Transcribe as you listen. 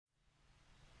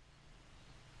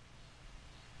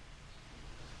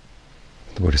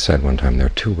The Buddha said one time there are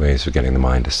two ways of getting the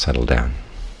mind to settle down.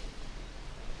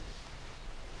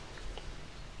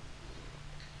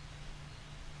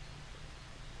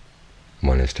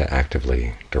 One is to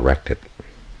actively direct it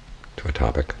to a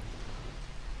topic.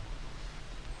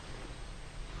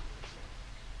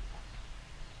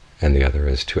 And the other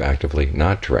is to actively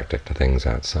not direct it to things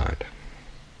outside.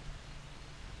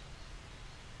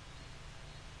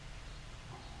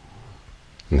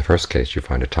 In the first case, you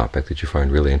find a topic that you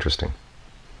find really interesting,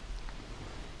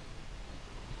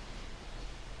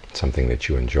 something that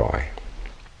you enjoy.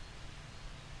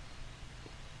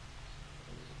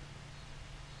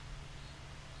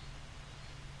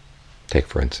 Take,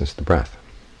 for instance, the breath.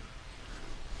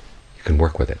 You can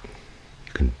work with it.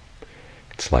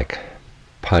 It's like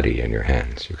putty in your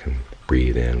hands. You can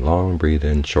breathe in long, breathe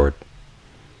in short,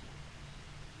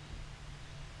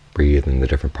 breathe in the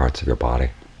different parts of your body.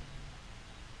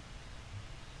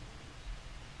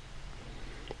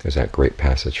 There's that great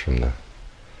passage from the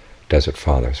Desert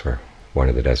Fathers where one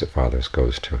of the Desert Fathers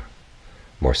goes to a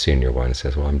more senior one and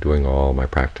says, well, I'm doing all my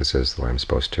practices the way I'm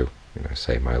supposed to,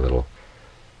 say my little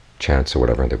chants or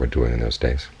whatever they were doing in those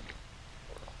days.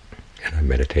 And I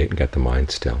meditate and get the mind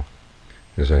still.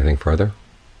 Is there anything further?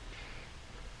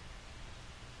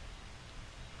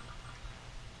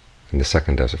 And the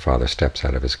second Desert Father steps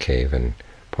out of his cave and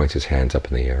points his hands up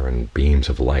in the air, and beams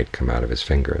of light come out of his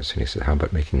fingers. And he says, how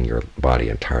about making your body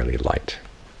entirely light?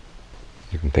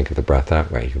 You can think of the breath that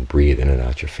way. You can breathe in and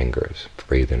out your fingers,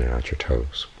 breathe in and out your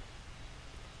toes.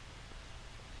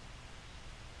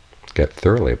 Get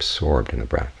thoroughly absorbed in the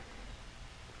breath.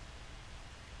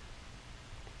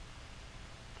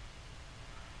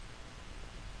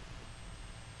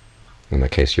 In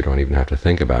that case, you don't even have to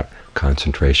think about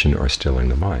concentration or stilling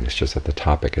the mind. It's just that the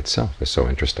topic itself is so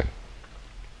interesting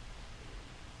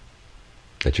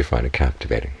that you find it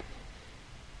captivating.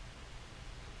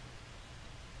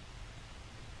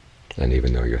 And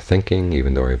even though you're thinking,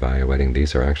 even though you're evaluating,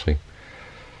 these are actually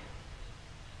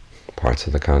parts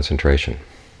of the concentration.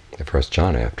 The first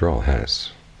jhana, after all,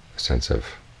 has a sense of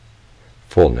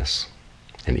fullness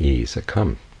and ease that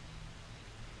come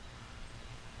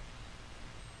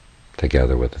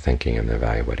together with the thinking and the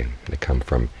evaluating. They come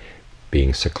from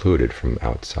being secluded from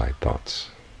outside thoughts,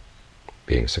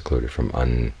 being secluded from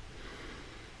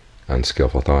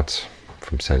unskillful thoughts,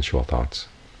 from sensual thoughts.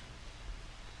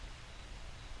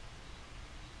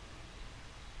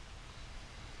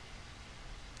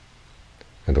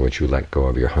 In other words, you let go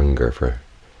of your hunger for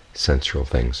sensual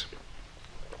things,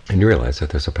 and you realize that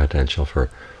there's a potential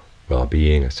for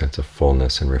well-being, a sense of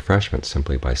fullness and refreshment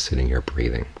simply by sitting here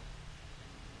breathing.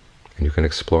 And you can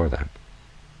explore that.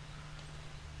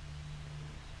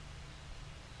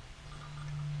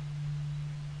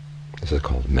 This is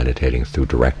called meditating through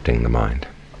directing the mind.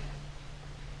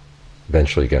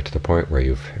 Eventually you get to the point where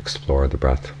you've explored the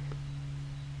breath,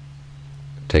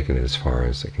 taken it as far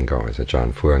as it can go. As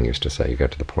John Fuang used to say, you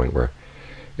get to the point where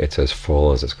it's as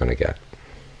full as it's going to get.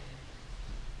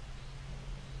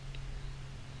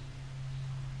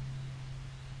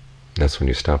 That's when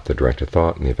you stop the directed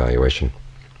thought and the evaluation.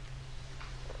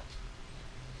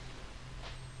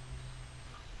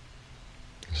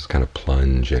 Just kind of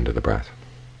plunge into the breath.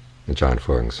 And John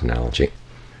Fuang's analogy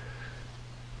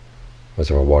was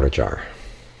of a water jar.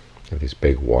 You have these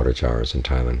big water jars in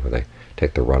Thailand where they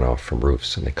take the runoff from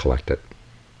roofs and they collect it.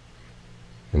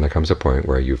 And there comes a point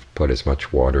where you've put as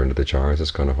much water into the jar as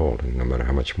it's going to hold, and no matter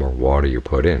how much more water you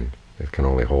put in, it can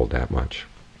only hold that much.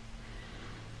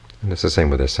 And it's the same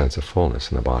with this sense of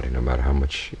fullness in the body. No matter how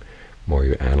much more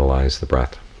you analyze the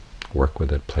breath, work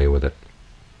with it, play with it.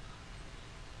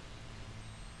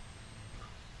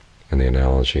 And the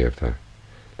analogy of the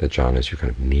jhanas, you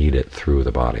kind of knead it through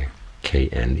the body,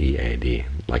 K-N-E-A-D,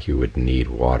 like you would knead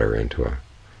water into a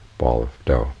ball of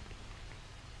dough.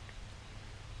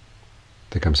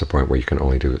 There comes a point where you can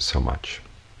only do it so much.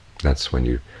 That's when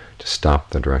you just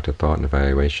stop the directed thought and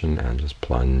evaluation and just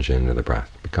plunge into the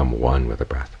breath, become one with the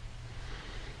breath.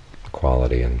 The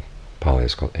quality in Pali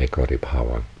is called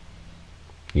ekadibhava,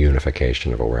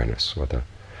 unification of awareness, where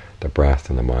the breath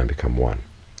and the mind become one.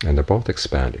 And they're both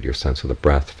expanded. Your sense of the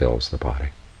breath fills the body,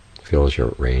 fills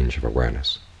your range of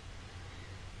awareness.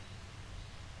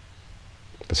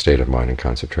 The state of mind in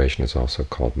concentration is also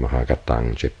called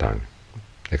mahagatang cittang,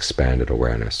 expanded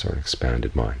awareness or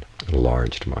expanded mind,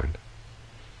 enlarged mind.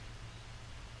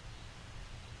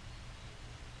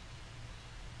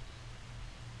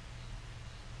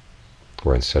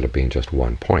 Where instead of being just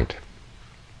one point,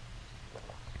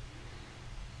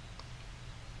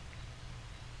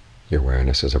 your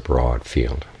awareness is a broad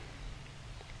field,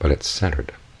 but it's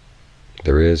centered.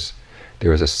 There is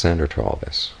a center to all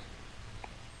this.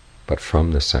 But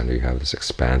from the center you have this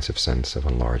expansive sense of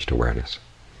enlarged awareness.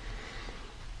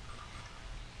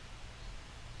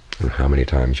 And how many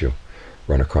times you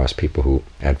run across people who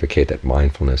advocate that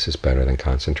mindfulness is better than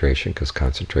concentration, because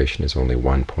concentration is only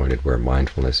one-pointed, where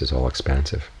mindfulness is all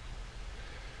expansive.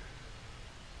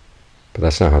 But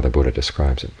that's not how the Buddha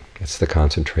describes it. It's the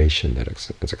concentration that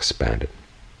is expanded.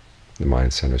 The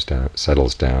mind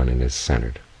settles down and is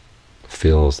centered,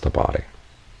 fills the body,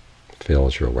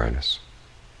 fills your awareness.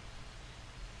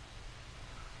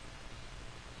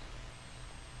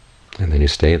 And then you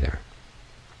stay there.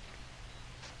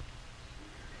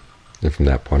 And from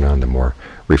that point on, the more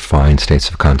refined states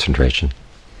of concentration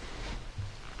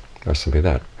are simply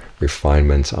that,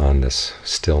 refinements on this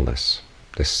stillness,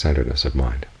 this centeredness of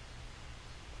mind.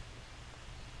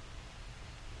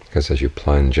 Because as you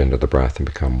plunge into the breath and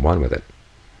become one with it,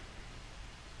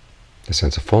 the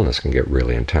sense of fullness can get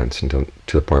really intense to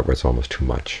the point where it's almost too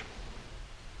much.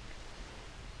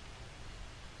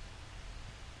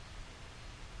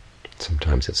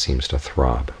 Sometimes it seems to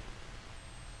throb.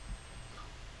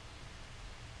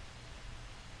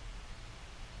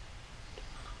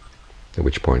 At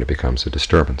which point it becomes a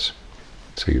disturbance.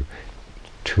 So you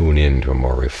tune in to a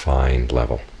more refined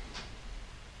level.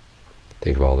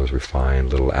 Think of all those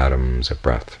refined little atoms of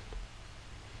breath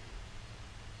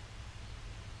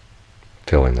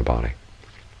filling the body.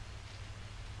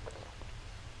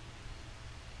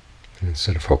 And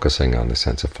instead of focusing on the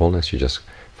sense of fullness, you just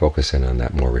focus in on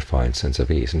that more refined sense of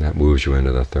ease, and that moves you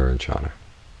into the third jhana.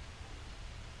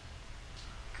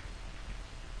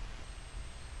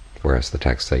 Whereas the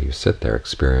texts say you sit there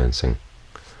experiencing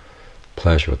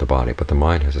pleasure with the body, but the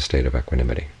mind has a state of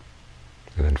equanimity.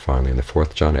 And then finally, in the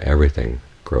fourth jhana, everything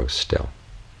grows still.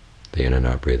 The in and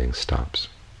out breathing stops.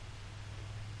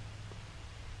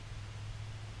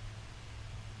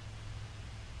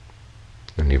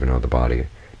 And even though the body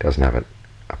doesn't have an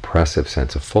oppressive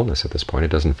sense of fullness at this point,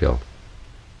 it doesn't feel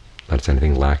that it's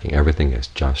anything lacking. Everything is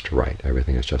just right.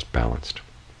 Everything is just balanced.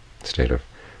 A state of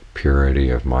purity,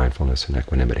 of mindfulness and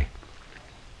equanimity.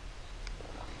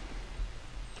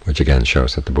 Which again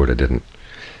shows that the Buddha didn't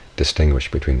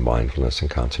distinguish between mindfulness and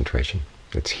concentration.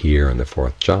 It's here in the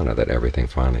fourth jhana that everything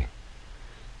finally,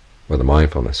 or the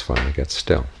mindfulness finally gets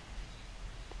still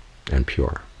and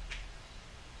pure.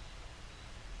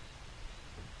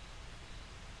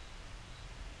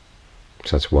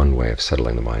 So that's one way of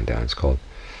settling the mind down. It's called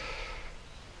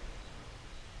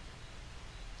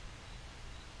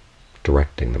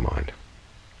directing the mind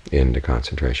into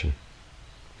concentration.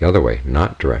 The other way,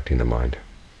 not directing the mind,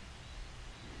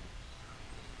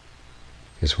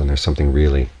 is when there's something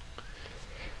really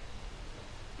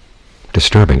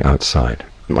disturbing outside.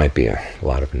 It might be a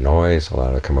lot of noise, a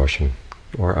lot of commotion,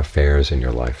 or affairs in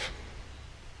your life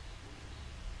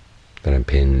that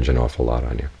impinge an awful lot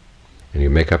on you. And you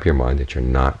make up your mind that you're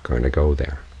not going to go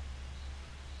there.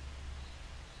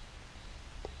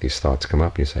 These thoughts come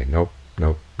up and you say, nope,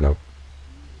 nope, nope.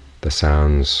 The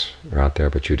sounds are out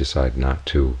there, but you decide not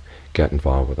to get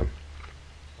involved with them.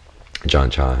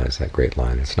 John Cha has that great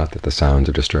line, it's not that the sounds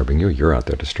are disturbing you, you're out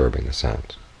there disturbing the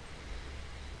sounds.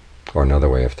 Or another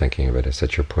way of thinking of it is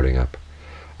that you're putting up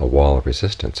a wall of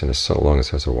resistance, and as so long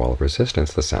as there's a wall of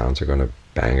resistance, the sounds are going to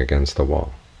bang against the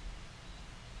wall.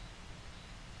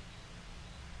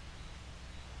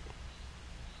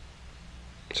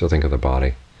 So think of the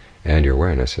body and your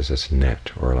awareness as this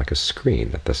net, or like a screen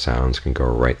that the sounds can go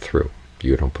right through.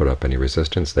 You don't put up any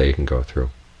resistance, they can go through.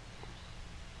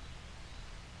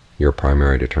 Your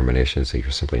primary determination is that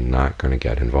you're simply not going to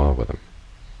get involved with them.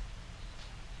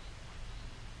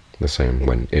 The same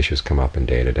when issues come up in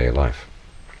day-to-day life.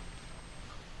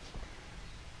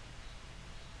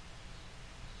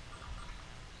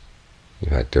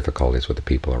 You've had difficulties with the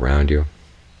people around you,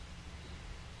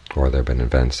 or there have been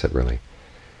events that really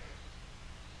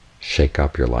shake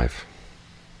up your life.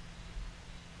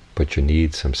 But you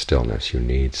need some stillness, you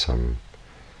need some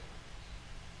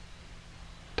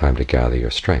time to gather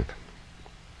your strength.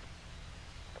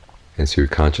 And so you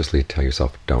consciously tell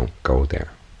yourself, don't go there.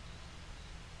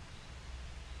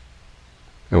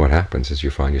 And what happens is you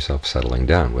find yourself settling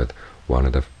down with one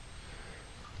of the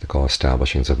they call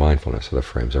establishings of mindfulness, or the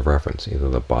frames of reference, either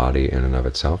the body in and of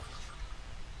itself,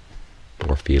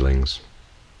 or feelings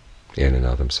in and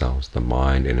of themselves, the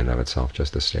mind in and of itself,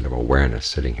 just a state of awareness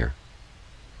sitting here.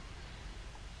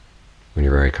 When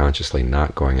you're very consciously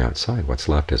not going outside, what's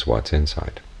left is what's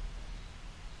inside.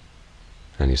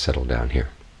 And you settle down here.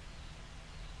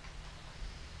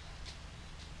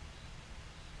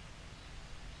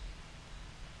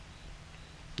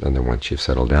 And then once you've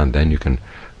settled down, then you can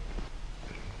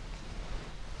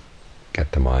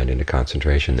get the mind into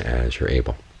concentration as you're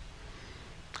able.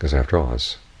 Because after all,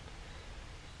 as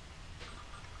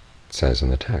it says in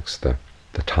the text, the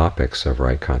topics of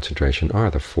right concentration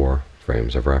are the four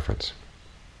frames of reference.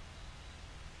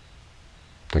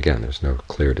 Again, there's no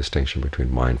clear distinction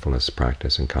between mindfulness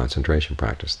practice and concentration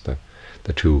practice.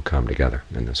 The two come together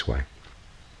in this way.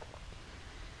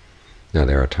 Now,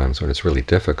 there are times when it's really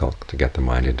difficult to get the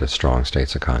mind into strong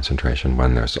states of concentration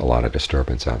when there's a lot of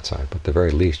disturbance outside, but at the very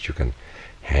least you can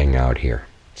hang out here,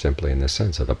 simply in the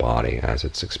sense of the body as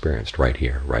it's experienced right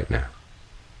here, right now.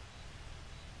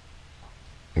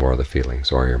 Or the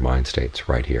feelings, or your mind states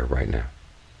right here, right now.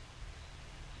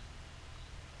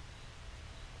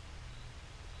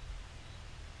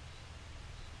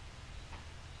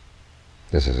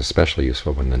 This is especially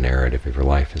useful when the narrative of your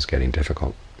life is getting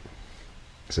difficult.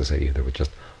 As I say, either with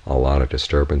just a lot of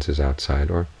disturbances outside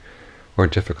or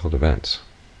difficult events.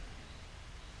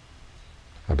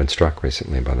 I've been struck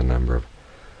recently by the number of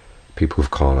people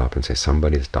who've called up and say,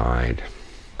 somebody's died,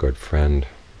 good friend,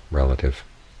 relative.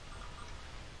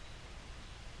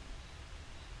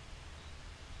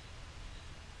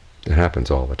 It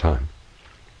happens all the time,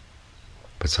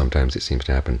 but sometimes it seems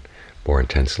to happen more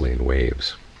intensely in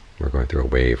waves. We're going through a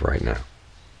wave right now.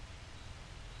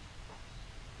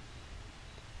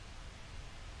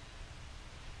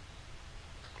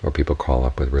 Or people call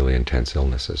up with really intense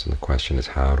illnesses, and the question is,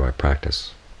 how do I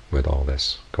practice with all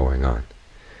this going on?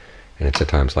 And it's at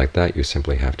times like that you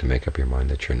simply have to make up your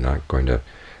mind that you're not going to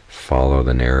follow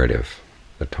the narrative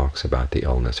that talks about the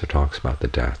illness or talks about the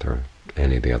death or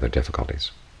any of the other difficulties.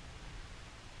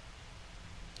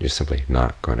 You're simply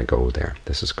not going to go there.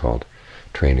 This is called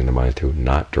training the mind through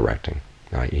not directing,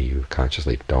 i.e. you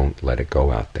consciously don't let it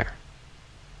go out there.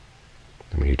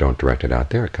 And when you don't direct it out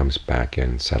there, it comes back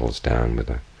in, settles down with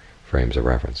the frames of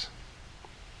reference.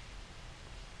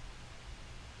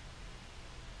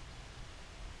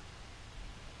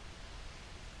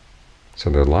 So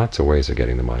there are lots of ways of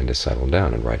getting the mind to settle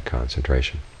down in right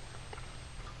concentration.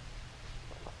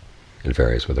 It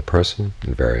varies with the person,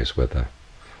 it varies with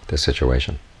the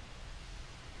situation.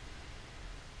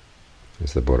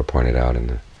 As the Buddha pointed out in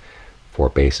the four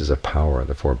bases of power,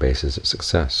 the four bases of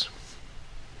success.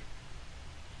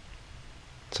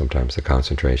 Sometimes the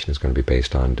concentration is going to be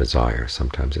based on desire.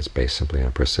 Sometimes it's based simply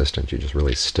on persistence. You just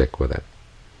really stick with it.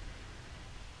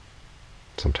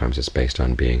 Sometimes it's based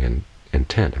on being in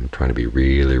intent. I'm trying to be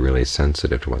really, really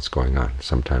sensitive to what's going on.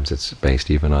 Sometimes it's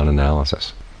based even on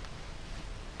analysis,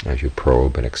 as you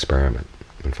probe and experiment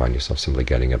and find yourself simply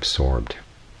getting absorbed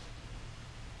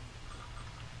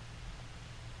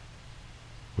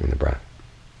in the breath.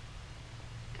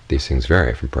 These things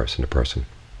vary from person to person.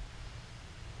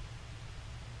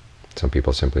 Some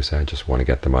people simply say, I just want to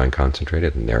get the mind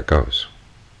concentrated, and there it goes.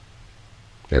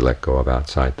 They let go of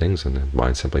outside things, and the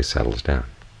mind simply settles down.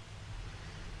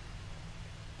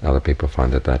 Other people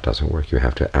find that that doesn't work. You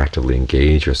have to actively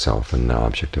engage yourself in the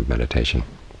object of meditation.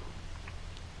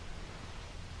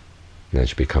 And as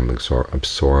you become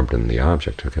absorbed in the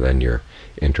object, okay, then your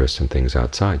interest in things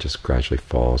outside just gradually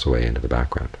falls away into the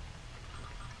background.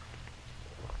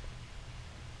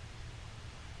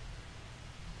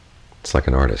 It's like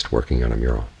an artist working on a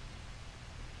mural.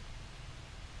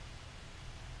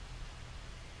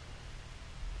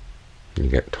 You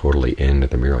get totally into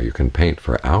the mural. You can paint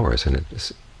for hours, and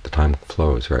the time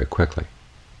flows very quickly,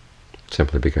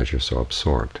 simply because you're so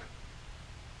absorbed.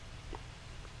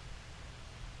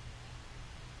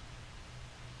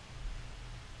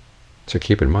 So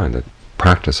keep in mind that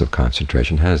practice of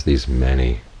concentration has these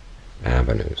many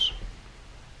avenues.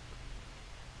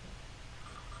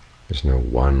 There's no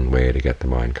one way to get the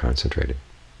mind concentrated.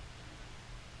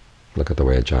 Look at the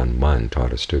way Ajahn Mun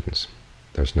taught his students.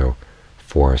 There's no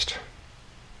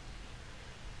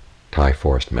Thai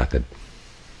forest method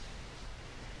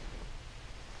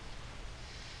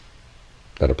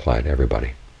that applied to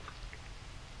everybody.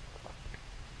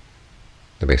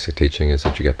 The basic teaching is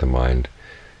that you get the mind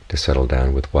to settle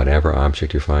down with whatever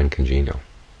object you find congenial,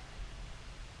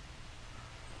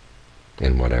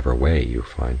 in whatever way you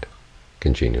find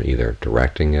congenial, either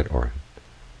directing it or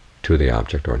to the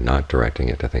object or not directing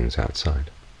it to things outside.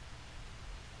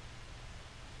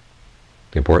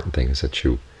 The important thing is that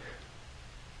you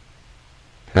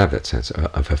have that sense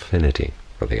of affinity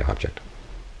for the object.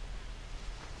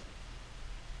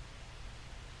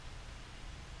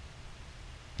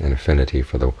 An affinity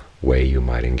for the way you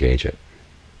might engage it,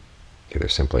 either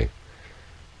simply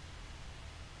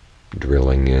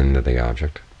drilling into the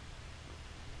object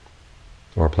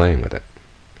or playing with it,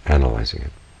 analyzing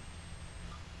it,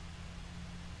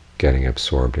 getting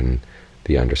absorbed in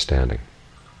the understanding.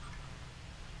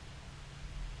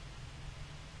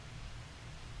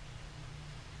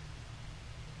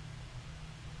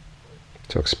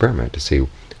 So experiment to see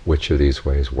which of these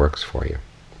ways works for you.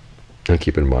 And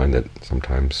keep in mind that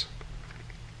sometimes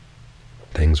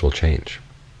things will change.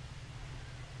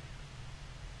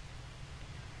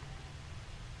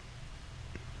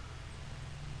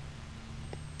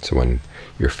 So when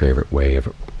your favorite way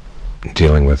of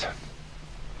dealing with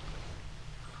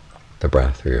the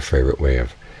breath, or your favorite way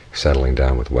of settling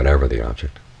down with whatever the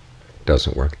object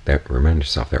doesn't work, remind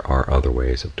yourself there are other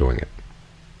ways of doing it,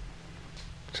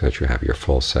 so that you have your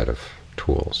full set of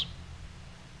tools.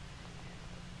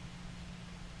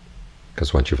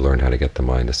 Because once you've learned how to get the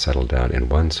mind to settle down in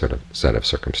one sort of set of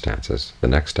circumstances, the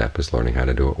next step is learning how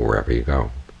to do it wherever you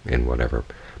go, in whatever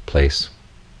place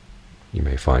you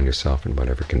may find yourself, in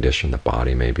whatever condition the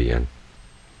body may be in,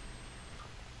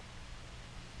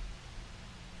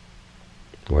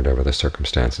 whatever the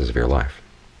circumstances of your life.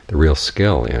 The real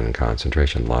skill in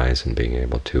concentration lies in being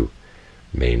able to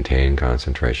maintain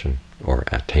concentration, or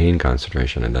attain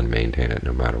concentration and then maintain it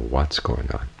no matter what's going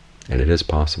on. And it is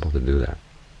possible to do that.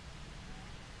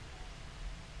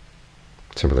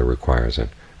 It simply requires an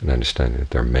understanding that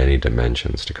there are many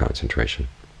dimensions to concentration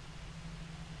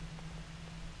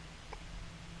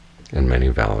and many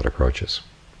valid approaches.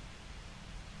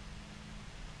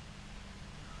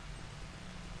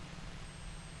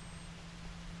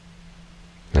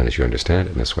 And as you understand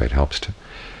it in this way, it helps to,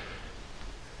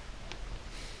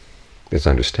 this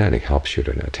understanding helps you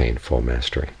to attain full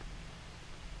mastery.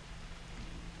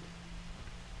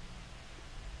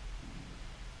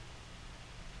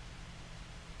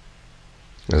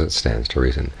 As it stands to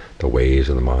reason, the ways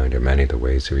of the mind are many, the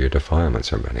ways of your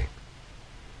defilements are many.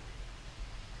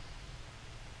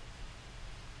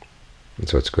 And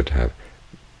so it's good to have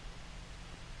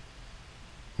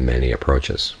many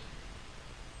approaches.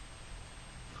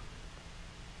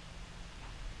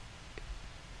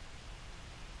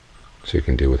 So you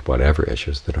can deal with whatever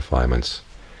issues the defilements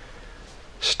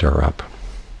stir up.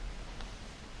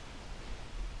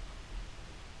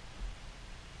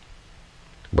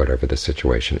 Whatever the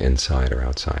situation, inside or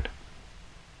outside.